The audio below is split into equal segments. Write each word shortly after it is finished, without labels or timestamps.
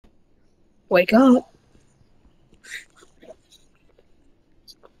Wake up.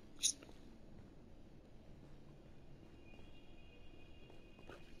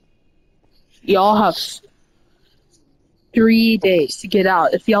 Y'all have 3 days to get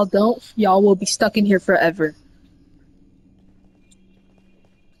out. If y'all don't, y'all will be stuck in here forever.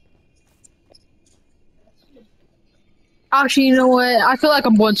 Actually, you know what? I feel like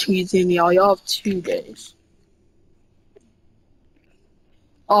I'm one tweezing y'all. Y'all have 2 days.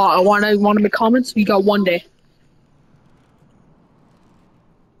 Oh, I wanna make comments? You got 1 day.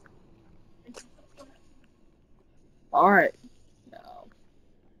 Alright. Now,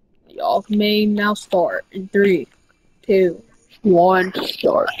 y'all may now start in 3, 2, 1,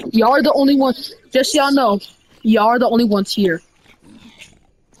 start. Y'all are the only ones, just so y'all know, y'all are the only ones here.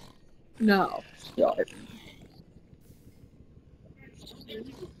 Now, start.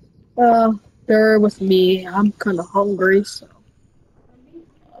 They're with me. I'm kinda hungry, so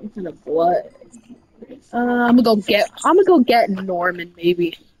I'm kinda blood. I'm gonna go get Norman,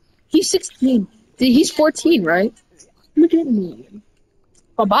 maybe. He's 16. He's 14, right? I'm gonna get Norman.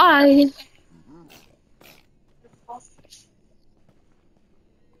 Bye-bye.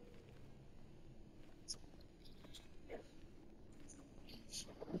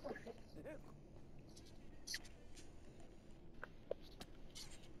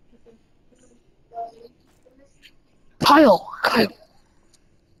 Kyle.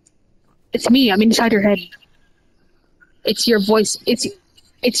 It's me. I'm inside your head. It's your voice. It's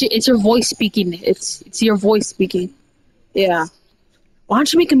your voice speaking. It's your voice speaking. Yeah. Why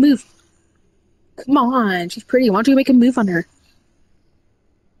don't you make a move? Come on, she's pretty. Why don't you make a move on her?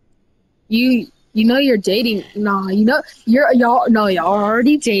 You know you're dating. Nah, you know y'all. No, y'all are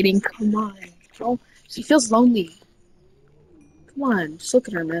already dating. Come on. Oh, she feels lonely. Come on, just look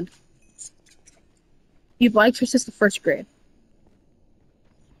at her, man. You've liked her since the first grade.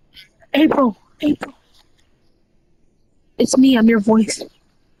 April. It's me. I'm your voice.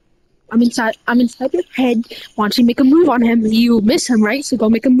 I'm inside your head. Why don't you make a move on him? You miss him, right? So go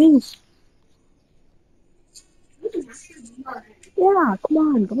make a move. Yeah, come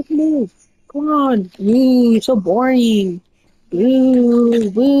on, go make a move. Come on. Ooh, you're so boring.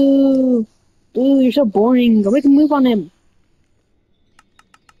 Ooh, you're so boring. Go make a move on him.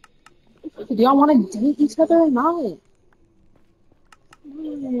 Do y'all want to date each other or not?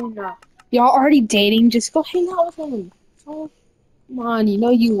 No. Y'all already dating? Just go hang out with him. Oh, come on, you know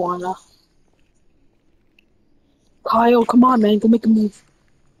you wanna. Kyle, come on, man, go make a move.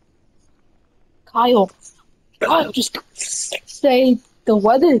 Kyle, just say the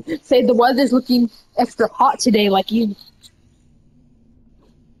weather's looking extra hot today, like you.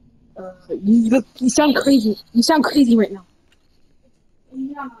 You sound crazy. You sound crazy right now.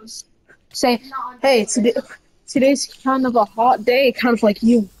 Say, hey, today's kind of a hot day, kind of like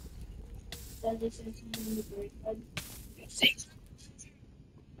you. Say,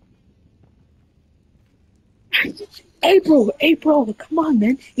 April, come on,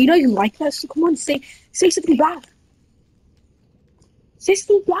 man. You know you like that, so come on, say something back. Say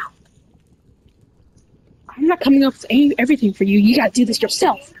something back. I'm not coming up with everything for you. You gotta do this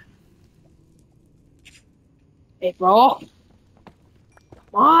yourself. April,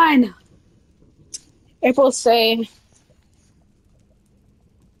 come on. April, say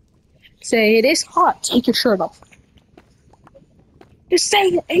it is hot. Take your shirt off. Just say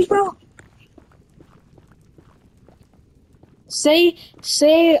it, April. Say,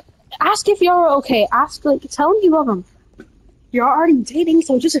 ask if you're okay. Ask, like, tell him you love him. You're already dating,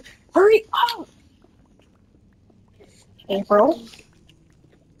 so just hurry up. April,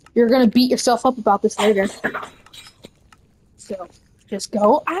 you're gonna beat yourself up about this later. So just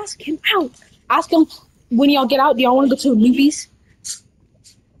go ask him out. Ask him when y'all get out. Do y'all want to go to the movies?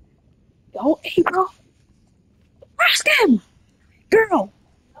 Go, April. Ask him, girl.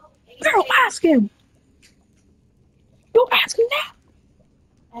 Ask him. Go ask him now.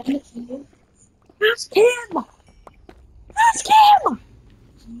 Ask him. Ask him.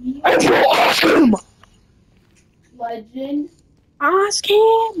 April, ask him. Legend. Ask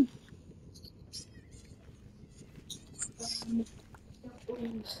him.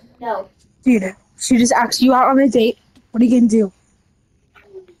 No. Dude, she just asked you out on a date. What are you gonna do?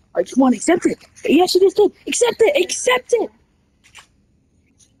 I just want to accept it. Yeah, she just did. Accept it. Accept it.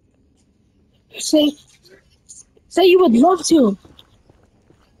 Say you would love to.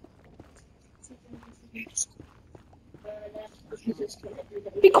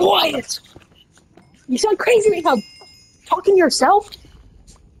 Be quiet. You sound crazy right now. Talking to yourself.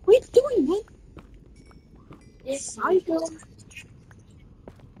 What are you doing, man? Psycho.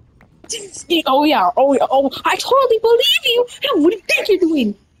 Oh yeah. Oh, I totally believe you. What do you think you're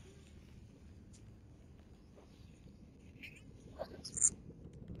doing?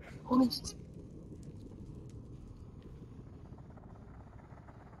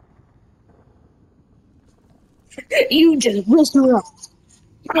 You just risked her up,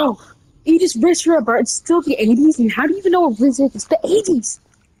 bro. You just risked her up, bro. It's still the 80s, and how do you even know what Riz is? It's the 80s.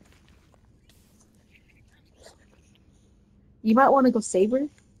 You might want to go save her.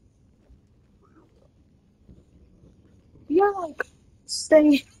 Yeah, like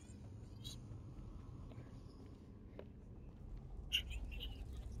stay.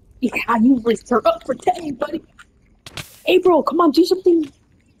 Yeah, you risked her up for 10, buddy. Hey, bro, come on, do something.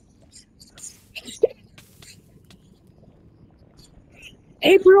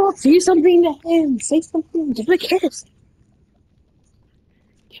 Hey, bro, do something to him. Say something. Give him a kiss.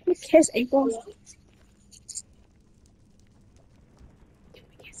 Give him a kiss, April.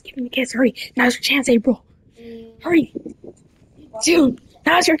 Give him a kiss. Hurry. Now's your chance, April. Hurry. Dude,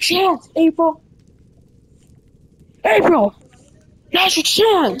 now's your chance, April. April, now's your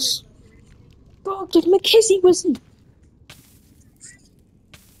chance. Bro, give him a kissy, Wissy.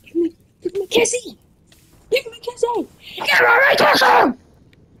 Give him a kissy. Give him a kissy. Give him a kissy.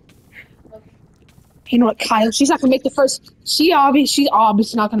 You know what, Kyle? She's not gonna make the first. She's obviously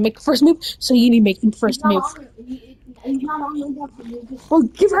not gonna make the first move. So you need to make the first move. Well,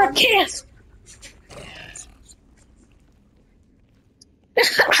 give her a kiss.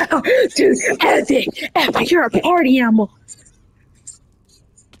 Dude, epic, you're a party animal.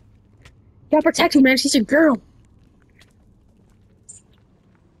 You gotta protect her, man. She's a girl.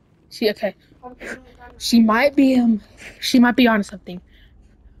 Okay. She might be on something.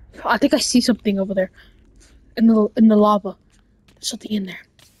 I think I see something over there in the lava. There's something in there.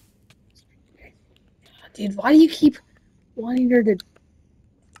 Dude, why do you keep wanting her to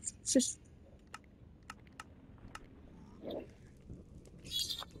just...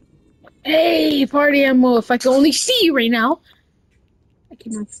 Hey, party animal, if I could only see you right now. I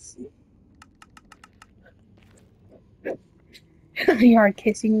cannot see. You are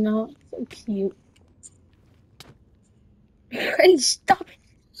kissing now. So cute. Hey, stop it.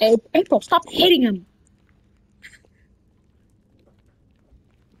 Hey, April, stop hitting him.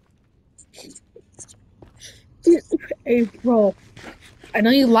 April, I know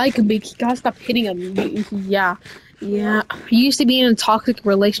you like him, but you gotta stop hitting him. Yeah. You used to be in a toxic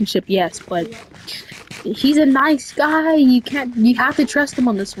relationship, yes, but he's a nice guy. You have to trust him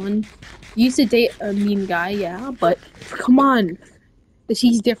on this one. You used to date a mean guy, yeah, but come on.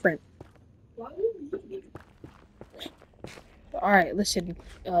 He's different. Alright, listen,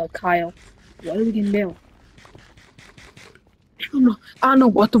 Kyle. What are we gonna do? I don't know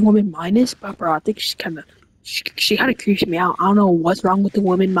what the woman mind is, but bro, I think she's she kinda creeps me out. I don't know what's wrong with the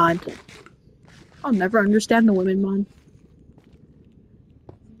woman mind. I'll never understand the women mind.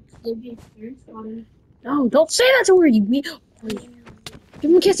 No, don't say that to her, you mean. Give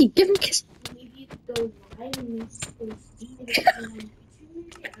him a kissy, give him a kiss.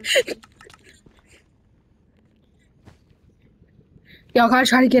 Y'all gotta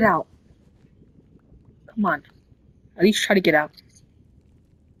try to get out. Come on. At least try to get out.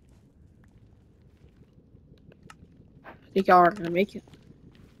 I think y'all aren't gonna make it.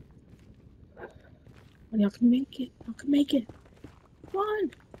 Y'all can make it. Y'all can make it. Come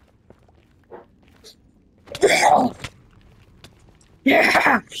on.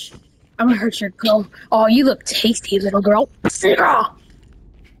 Yeah! I'm gonna hurt your girl. Oh, you look tasty, little girl.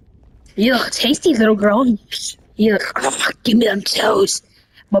 You look tasty, little girl. You look, give me them toes.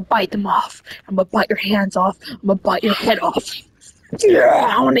 I'm gonna bite them off. I'm gonna bite your hands off. I'm gonna bite your head off.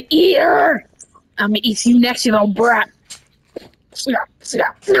 Yeah, I wanna eat her. I'm gonna eat you next, you little brat.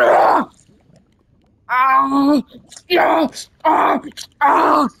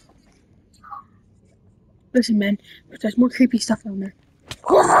 Listen, man, there's more creepy stuff down there.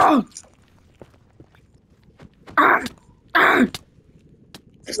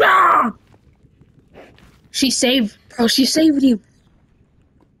 She saved, bro. She saved you.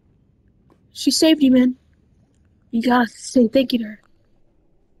 She saved you, man. You gotta say thank you to her.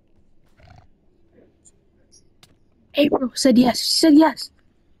 April said yes. She said yes.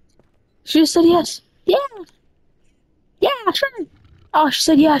 She just said yes. Yeah. Yeah, sure. Oh, she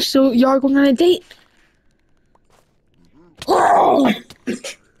said yes. So y'all are going on a date. Oh.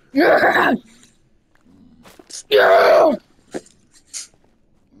 Yeah. Yeah.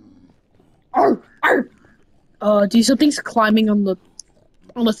 Do something's climbing on the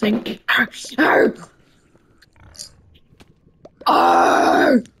thing.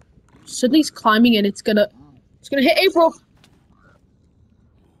 Something's climbing and it's gonna hit April.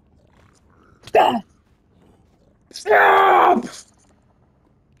 Stop!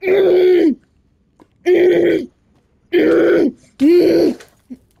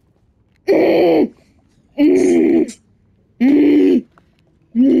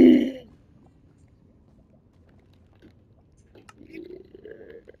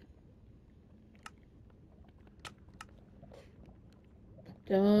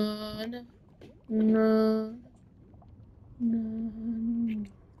 Dun, dun, dun.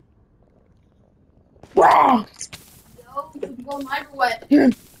 Wow. Yo, you go microwave. Yeah,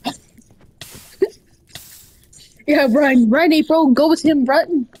 yeah, run, April, go with him,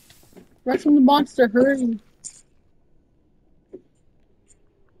 run from the monster, hurry.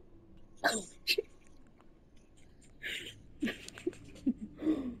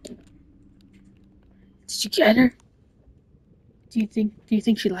 Did you get her? Do you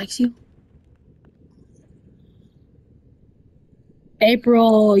think she likes you?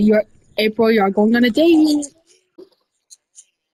 April, you're going on a date.